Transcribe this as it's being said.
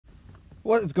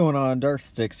What is going on? Dark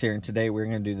Sticks here, and today we're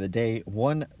going to do the day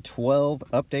 112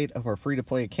 update of our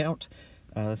free-to-play account.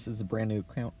 This is a brand new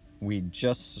account we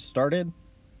just started,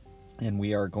 and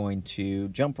we are going to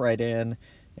jump right in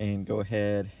and go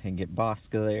ahead and get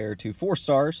Bosca there to 4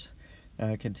 stars.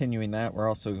 Continuing that, we're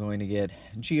also going to get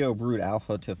Geo Brood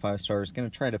Alpha to 5 stars. Going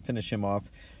to try to finish him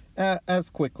off as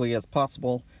quickly as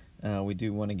possible. We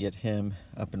do want to get him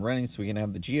up and running so we can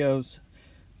have the Geos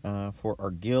for our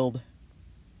guild.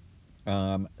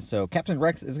 So Captain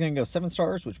Rex is going to go 7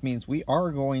 stars, which means we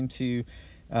are going to,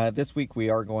 this week we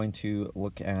are going to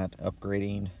look at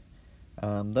upgrading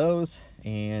those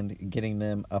and getting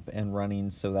them up and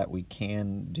running so that we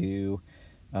can do,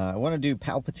 I want to do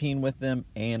Palpatine with them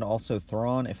and also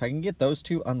Thrawn. If I can get those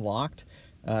two unlocked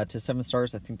to 7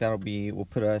 stars, I think that'll be, will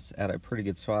put us at a pretty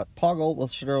good spot. Poggle will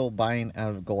still buying out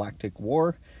of Galactic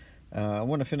War. I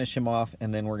want to finish him off,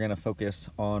 and then we're going to focus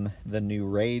on the new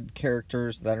raid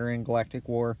characters that are in Galactic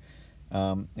War.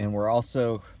 And we're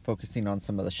also focusing on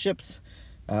some of the ships.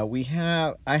 I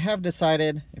have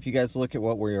decided, if you guys look at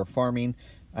what we are farming,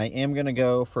 I am going to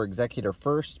go for Executor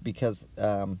first because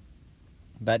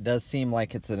that does seem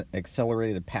like it's an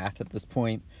accelerated path at this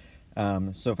point.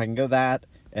 So if I can go that,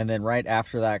 and then right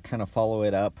after that kind of follow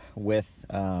it up with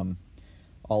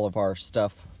all of our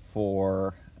stuff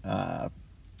for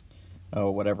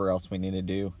whatever else we need to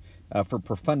do for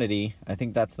Profundity, I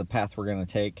think that's the path we're going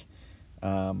to take.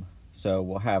 So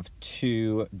we'll have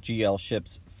 2 GL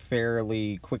ships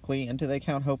fairly quickly into the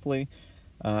account, hopefully.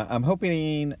 I'm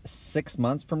hoping 6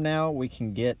 months from now we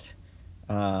can get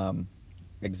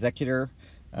Executor.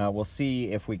 We'll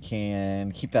see if we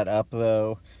can keep that up,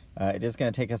 though. It is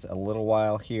going to take us a little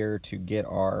while here to get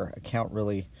our account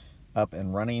really up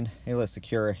and running. Halo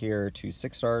Secura here to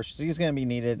 6 stars. So he's going to be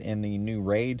needed in the new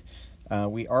raid.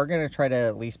 We are going to try to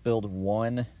at least build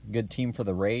 1 good team for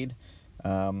the raid.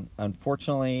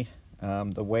 Unfortunately,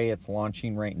 the way it's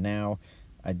launching right now,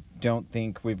 I don't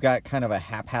think we've got kind of a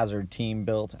haphazard team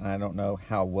built, and I don't know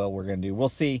how well we're going to do. We'll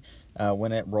see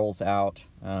when it rolls out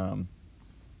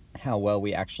how well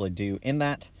we actually do in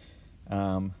that.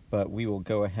 But we will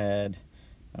go ahead.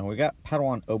 We got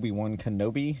Padawan Obi-Wan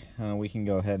Kenobi. We can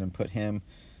go ahead and put him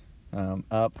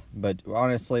up. But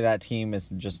honestly, that team is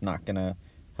just not going to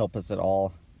help us at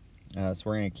all. So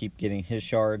we're going to keep getting his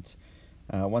shards.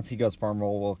 Once he goes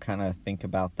farmable, we'll kind of think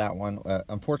about that one.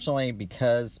 Unfortunately,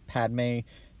 because Padme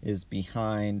is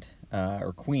behind,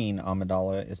 or Queen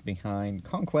Amidala is behind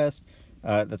Conquest,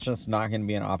 that's just not going to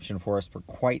be an option for us for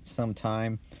quite some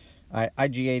time.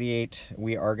 IG-88,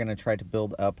 we are going to try to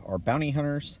build up our bounty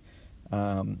hunters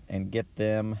and get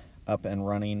them up and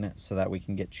running so that we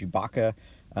can get Chewbacca.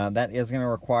 That is going to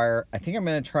require, I think I'm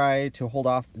going to try to hold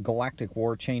off Galactic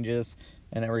War changes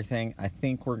and everything. I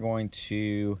think we're going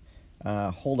to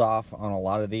hold off on a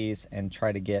lot of these and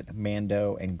try to get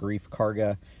Mando and Grief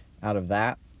Karga out of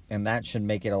that, and that should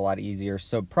make it a lot easier.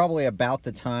 So probably about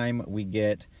the time we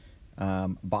get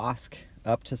Bosk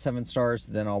up to 7 stars,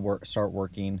 then I'll start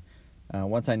working.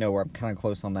 Once I know we're kind of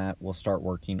close on that, we'll start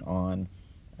working on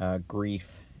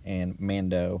Grief and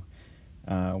Mando.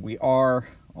 We are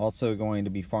also going to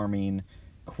be farming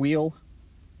Queel,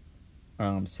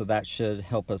 so that should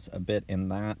help us a bit in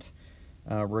that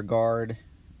regard.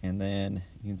 And then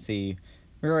you can see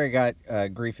we already got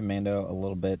Grief and Mando a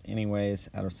little bit anyways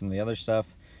out of some of the other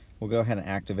stuff. We'll go ahead and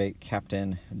activate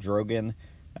Captain Drogon.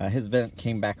 His event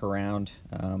came back around,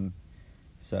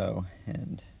 so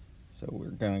we're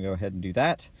going to go ahead and do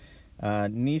that.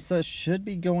 Nisa should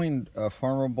be going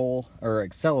farmable or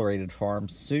accelerated farm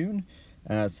soon,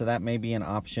 so that may be an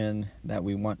option that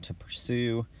we want to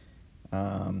pursue.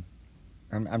 I'm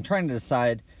trying to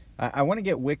decide. I want to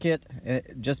get Wicket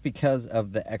just because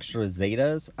of the extra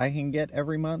Zetas I can get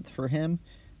every month for him.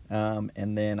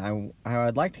 And then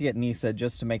I'd like to get Nisa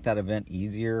just to make that event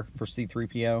easier for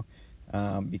C-3PO.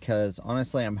 Because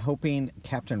honestly, I'm hoping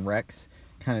Captain Rex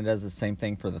kind of does the same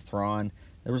thing for the Thrawn.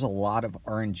 There was a lot of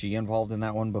RNG involved in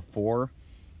that one before,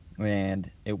 and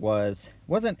it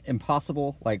wasn't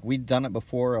impossible. Like, we'd done it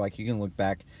before. Like, you can look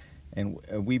back, and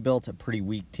we built a pretty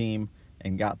weak team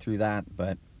and got through that,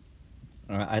 but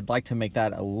I'd like to make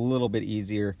that a little bit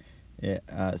easier,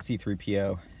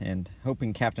 C-3PO, and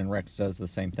hoping Captain Rex does the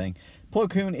same thing. Plo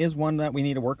Koon is one that we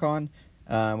need to work on.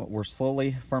 We're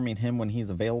slowly farming him when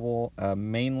he's available,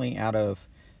 mainly out of,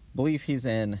 I believe he's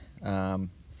in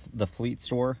the fleet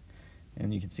store.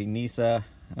 And you can see Nisa,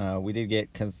 we did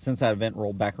get, because since that event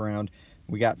rolled back around,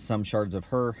 we got some shards of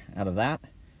her out of that.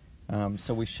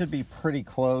 So we should be pretty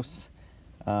close.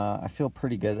 I feel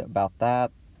pretty good about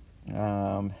that.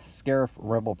 Scarif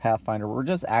Rebel Pathfinder, we're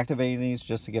just activating these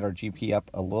just to get our GP up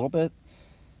a little bit.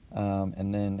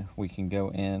 and then we can go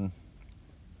in,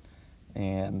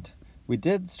 and we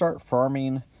did start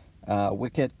farming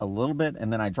Wicket a little bit,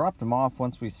 and then I dropped him off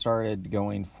once we started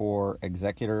going for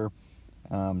Executor.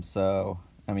 So,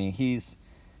 I mean, he's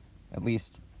at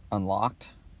least unlocked,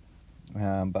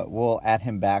 but we'll add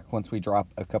him back once we drop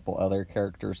a couple other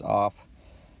characters off.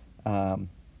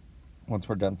 Once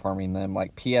we're done farming them,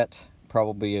 like Piet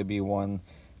probably would be one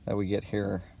that we get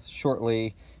here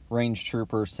shortly. Range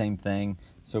Troopers, same thing.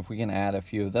 So if we can add a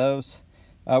few of those.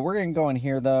 We're going to go in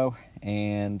here though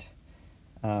and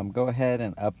go ahead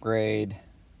and upgrade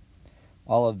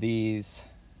all of these,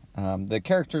 the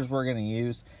characters we're going to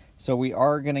use. So we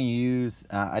are going to use,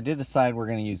 I did decide we're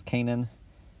going to use Kanan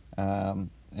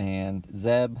and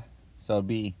Zeb. So it'd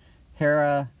be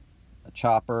Hera,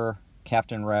 Chopper,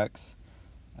 Captain Rex,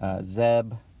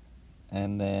 Zeb,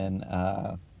 and then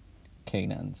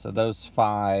Kanan. So those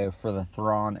 5 for the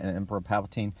Thrawn and Emperor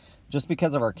Palpatine. Just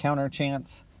because of our counter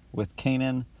chance with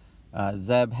Kanan,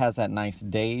 Zeb has that nice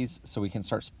daze, so we can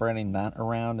start spreading that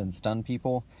around and stun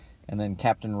people. And then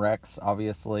Captain Rex,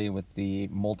 obviously, with the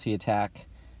multi-attack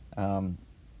on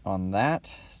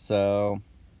that. So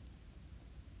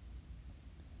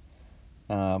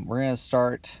we're going to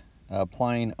start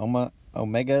applying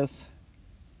Omegas.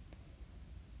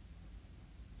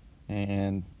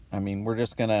 And, I mean, we're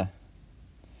just going to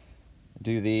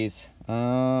do these.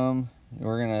 We're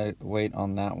going to wait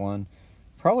on that one.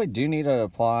 Probably do need to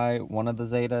apply one of the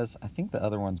Zetas. I think the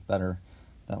other one's better,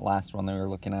 that last one that we were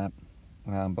looking at.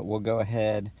 But we'll go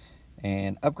ahead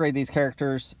and upgrade these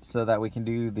characters so that we can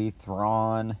do the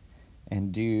Thrawn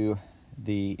and do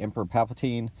the Emperor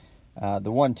Palpatine.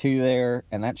 The 1-2 there,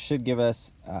 and that should give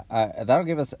us, that'll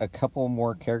give us a couple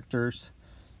more characters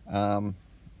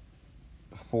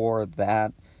for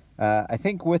that. I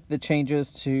think with the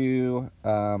changes to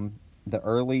the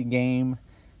early game,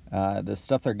 the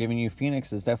stuff they're giving you,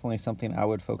 Phoenix is definitely something I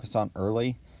would focus on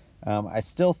early. I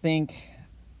still think,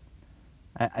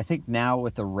 I think now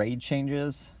with the raid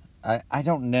changes, I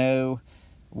don't know.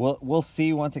 We'll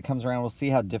see once it comes around. We'll see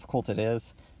how difficult it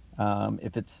is.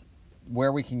 If it's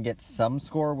where we can get some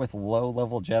score with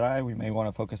low-level Jedi, we may want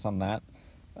to focus on that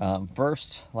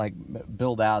first. Like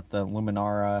build out the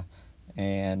Luminara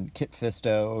and Kit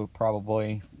Fisto,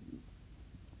 probably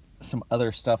some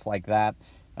other stuff like that.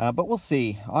 But we'll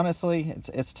see. Honestly,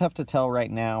 it's tough to tell right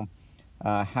now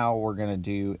how we're going to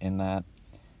do in that.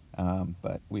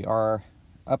 But we are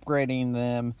upgrading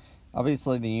them.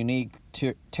 Obviously, the unique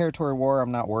territory war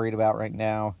I'm not worried about right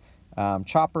now.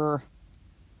 Chopper,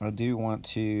 I do want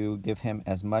to give him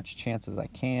as much chance as I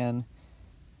can.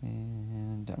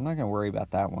 And I'm not going to worry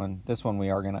about that one. This one we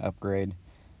are going to upgrade.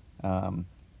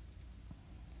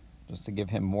 Just to give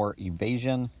him more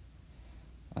evasion.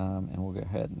 And we'll go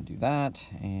ahead and do that.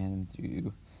 And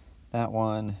do that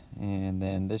one. And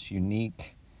then this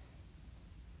unique.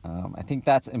 I think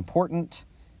that's important.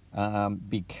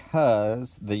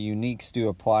 Because the uniques do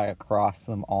apply across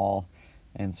them all,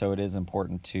 and so it is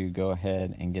important to go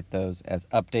ahead and get those as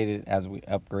updated, as we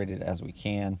upgraded as we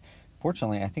can.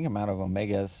 Fortunately, I think I'm out of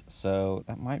Omegas, so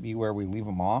that might be where we leave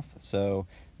them off. So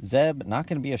Zeb, not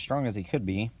going to be as strong as he could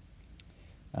be,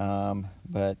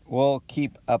 but we'll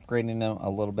keep upgrading them a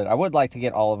little bit. I would like to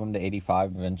get all of them to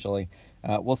 85 eventually.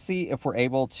 We'll see if we're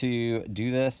able to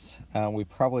do this. We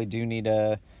probably do need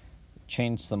to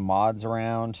change some mods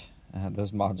around.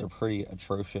 Those mods are pretty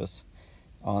atrocious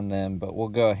on them, but we'll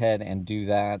go ahead and do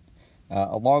that.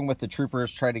 Along with the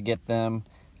troopers, try to get them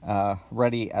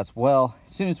ready as well.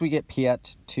 As soon as we get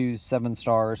Piet to 7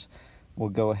 stars, we'll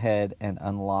go ahead and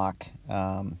unlock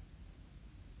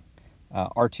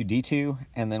R2-D2,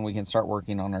 and then we can start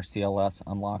working on our CLS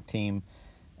unlock team.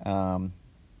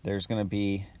 There's going to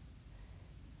be,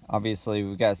 obviously,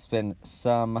 we've got to spend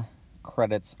some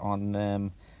credits on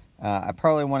them. I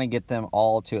probably want to get them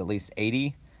all to at least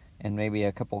 80, and maybe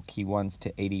a couple key ones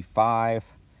to 85.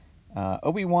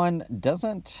 Obi-Wan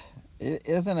isn't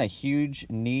a huge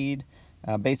need.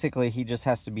 Basically, he just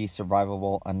has to be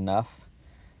survivable enough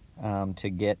to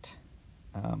get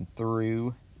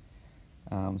through.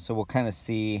 So we'll kind of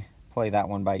play that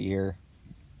one by ear.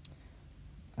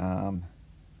 And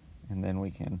then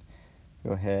we can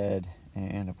go ahead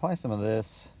and apply some of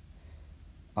this.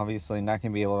 Obviously, not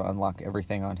going to be able to unlock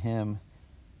everything on him.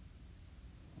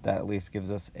 That at least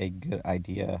gives us a good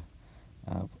idea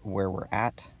of where we're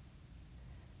at.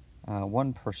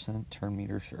 1% turn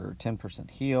meter, sure.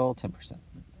 10% heal, 10%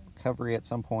 recovery at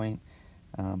some point.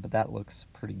 But that looks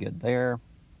pretty good there.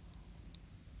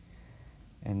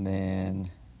 And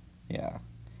then, yeah.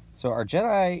 So our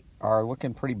Jedi are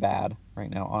looking pretty bad right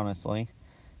now, honestly.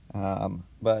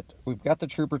 But we've got the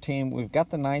trooper team. We've got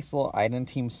the nice little Iden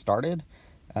team started.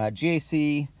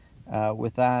 GAC,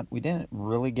 with that, we didn't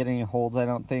really get any holds, I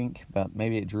don't think, but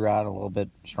maybe it drew out a little bit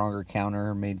stronger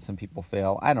counter, made some people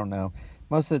fail. I don't know.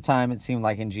 Most of the time, it seemed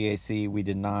like in GAC, we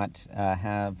did not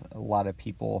have a lot of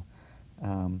people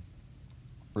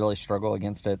really struggle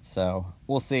against it, so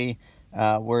we'll see.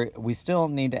 We still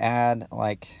need to add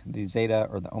like the Zeta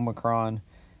or the Omicron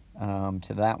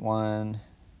to that one,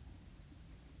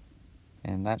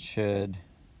 and that should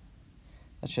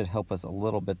help us a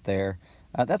little bit there.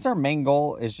 That's our main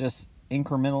goal, is just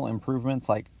incremental improvements.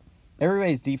 Like,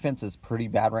 everybody's defense is pretty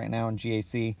bad right now in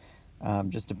GAC,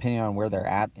 just depending on where they're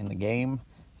at in the game.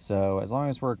 So as long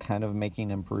as we're kind of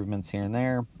making improvements here and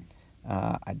there,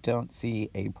 I don't see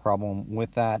a problem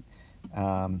with that.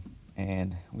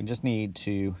 And we just need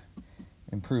to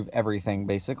improve everything,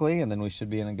 basically, and then we should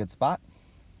be in a good spot.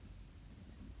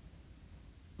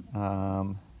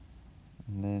 And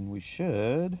then we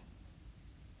should...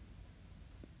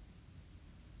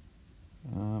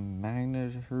 Magna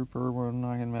Trooper, we're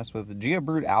not going to mess with. The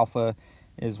Geobrute Alpha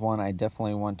is one I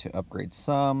definitely want to upgrade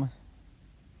some.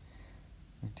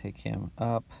 Take him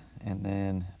up, and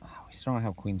then we still don't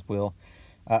have Queen's Will.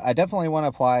 I definitely want to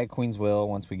apply Queen's Will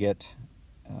once we get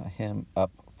him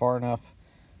up far enough.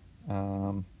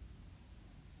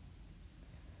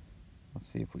 Let's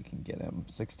see if we can get him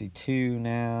 62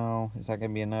 now. Is that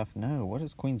going to be enough? No. What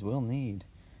does Queen's Will need?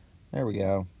 There we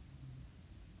go.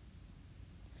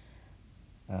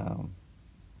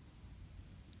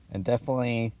 And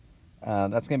definitely,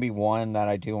 that's going to be one that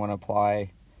I do want to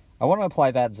apply. I want to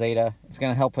apply that Zeta. It's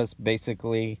going to help us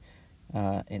basically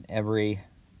in every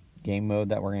game mode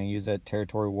that we're going to use it.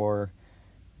 Territory War,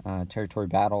 Territory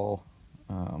Battle.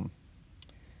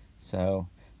 So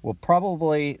we'll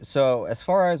probably... So as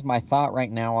far as my thought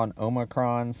right now on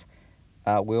Omicrons,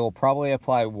 we'll probably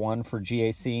apply one for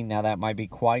GAC. Now that might be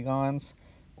Qui-Gons,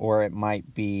 or it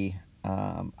might be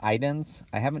Idens.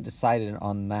 I haven't decided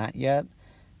on that yet.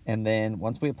 And then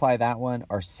once we apply that one,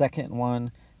 our second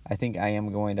one, I think I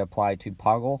am going to apply to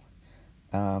Poggle,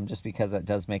 just because that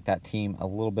does make that team a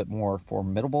little bit more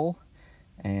formidable.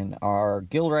 And our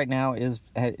guild right now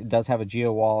does have a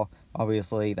Geo Wall.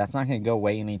 Obviously, that's not going to go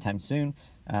away anytime soon.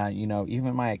 You know,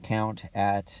 even my account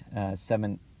at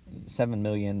 7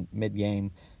 million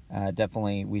mid-game,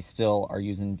 definitely we still are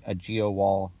using a Geo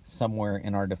Wall somewhere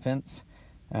in our defense.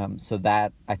 So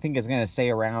that, I think, is going to stay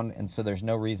around, and so there's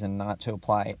no reason not to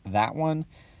apply that one,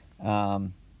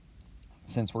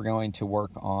 since we're going to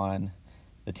work on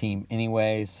the team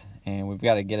anyways, and we've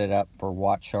got to get it up for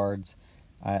Watch Shards.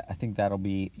 I think that'll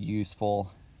be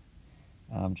useful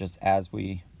just as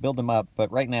we build them up, but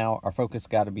right now our focus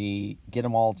got to be get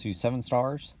them all to 7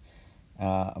 stars,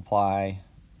 apply.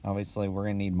 Obviously, we're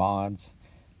going to need mods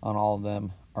on all of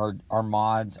them. Our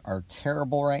mods are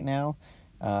terrible right now.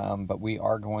 But we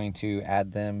are going to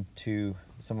add them to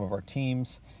some of our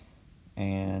teams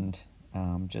and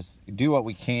just do what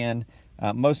we can.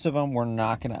 Most of them we're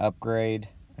not going to upgrade,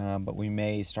 but we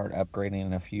may start upgrading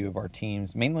in a few of our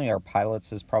teams. Mainly our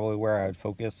pilots is probably where I would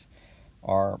focus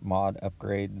our mod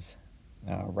upgrades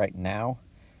right now.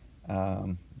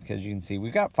 Because you can see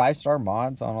we've got 5-star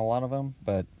mods on a lot of them,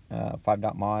 but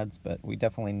 5-dot mods, but we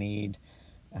definitely need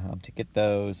to get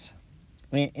those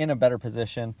in a better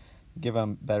position. Give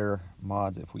them better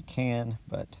mods if we can,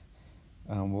 but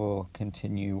we'll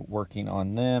continue working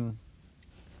on them.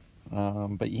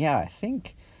 But yeah, I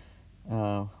think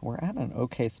we're at an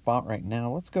okay spot right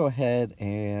now. Let's go ahead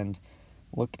and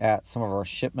look at some of our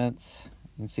shipments.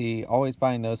 You can see always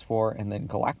buying those 4, and then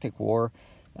Galactic War.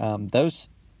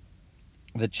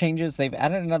 The changes, they've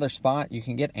added another spot. You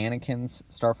can get Anakin's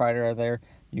Starfighter out of there.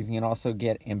 You can also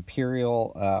get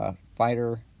Imperial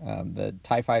Fighter, the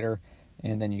TIE Fighter,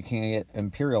 and then you can get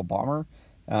Imperial Bomber.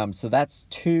 So that's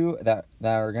 2 that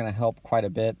are going to help quite a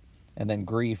bit. And then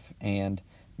Grief and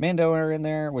Mando are in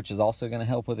there, which is also going to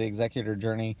help with the Executor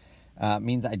Journey.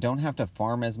 Means I don't have to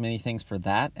farm as many things for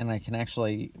that, and I can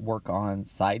actually work on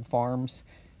side farms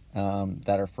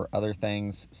that are for other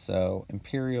things. So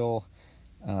Imperial,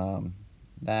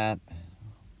 that,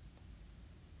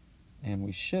 and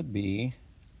we should be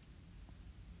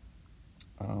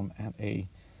at a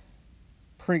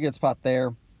pretty good spot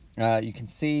there. You can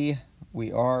see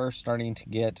we are starting to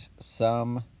get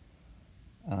some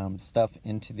stuff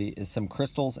into some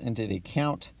crystals into the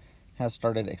account. Has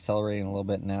started accelerating a little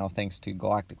bit now thanks to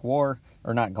Galactic War,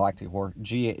 or not Galactic War,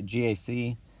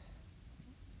 GAC.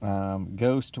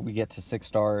 Ghost, we get to 6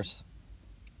 stars.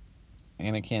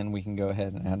 Anakin, we can go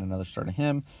ahead and add another star to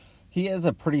him. He is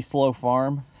a pretty slow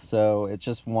farm, so it's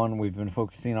just one we've been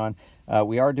focusing on.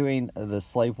 We are doing the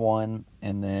Slave 1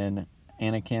 and then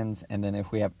Anakin's, and then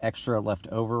if we have extra left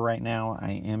over right now,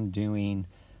 I am doing,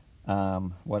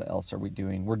 what else are we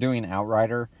doing? We're doing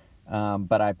Outrider,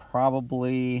 but I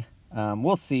probably,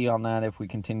 we'll see on that if we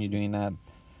continue doing that.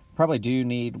 Probably do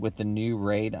need, with the new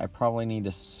raid, I probably need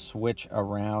to switch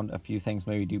around a few things,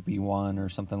 maybe do B1 or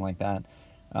something like that.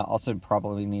 Also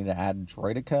probably need to add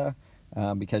Droideka,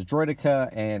 because Droideka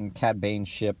and Cad Bane's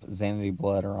ship, Xanadu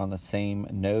Blood, are on the same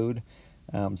node.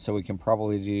 So we can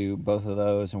probably do both of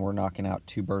those, and we're knocking out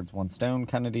 2 birds, 1 stone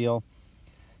kind of deal.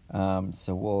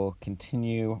 So we'll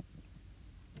continue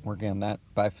working on that.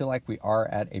 But I feel like we are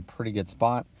at a pretty good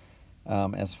spot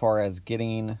as far as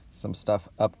getting some stuff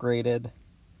upgraded.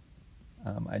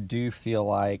 I do feel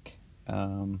like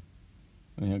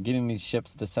getting these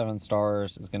ships to 7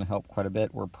 stars is going to help quite a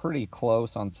bit. We're pretty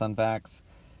close on Sunfax.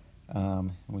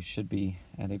 We should be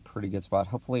at a pretty good spot.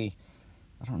 Hopefully,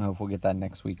 I don't know if we'll get that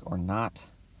next week or not.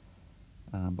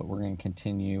 But we're going to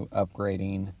continue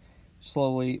upgrading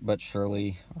slowly but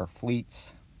surely our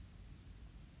fleets.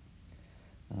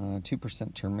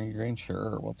 2% turn grain,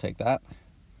 sure, we'll take that.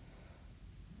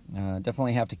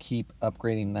 Definitely have to keep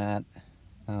upgrading that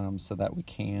so that we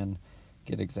can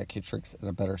get Executrix at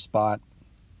a better spot.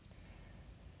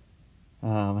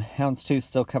 Houndstooth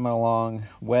still coming along.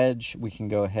 Wedge, we can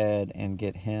go ahead and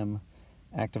get him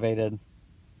activated.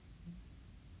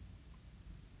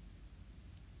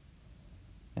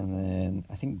 And then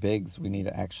I think Biggs we need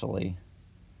to actually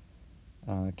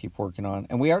keep working on.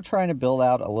 And we are trying to build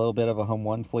out a little bit of a Home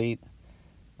 1 fleet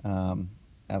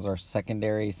as our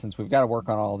secondary, since we've got to work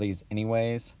on all these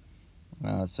anyways.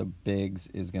 So Biggs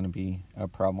is going to be a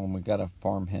problem. We've got to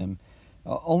farm him.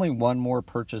 Only 1 more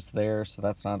purchase there, so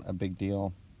that's not a big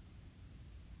deal.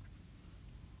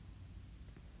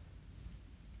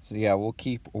 So yeah, we'll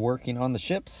keep working on the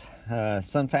ships.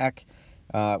 Sunfac,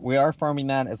 we are farming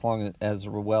that as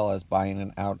well as buying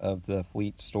it out of the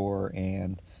fleet store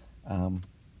and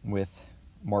with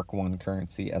Mark 1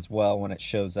 currency as well when it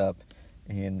shows up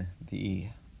in the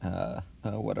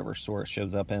whatever store it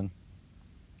shows up in.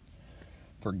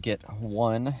 For Get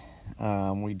 1,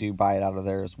 we do buy it out of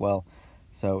there as well.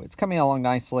 So it's coming along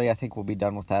nicely. I think we'll be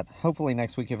done with that hopefully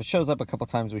next week. If it shows up a couple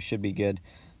times, we should be good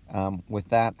with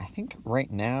that. I think right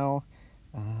now,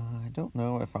 I don't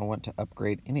know if I want to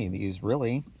upgrade any of these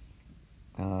really.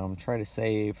 Try to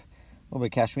save a little bit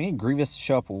of cash. We need Grievous to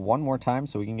show up 1 more time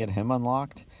so we can get him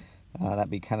unlocked. That'd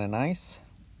be kind of nice.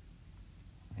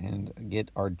 And get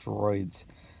our droids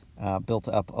built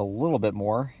up a little bit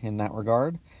more in that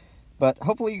regard. But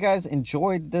hopefully you guys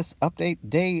enjoyed this update,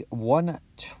 day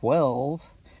 112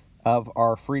 of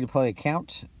our free-to-play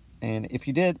account. And if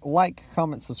you did, like,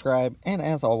 comment, subscribe, and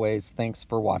as always, thanks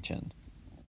for watching.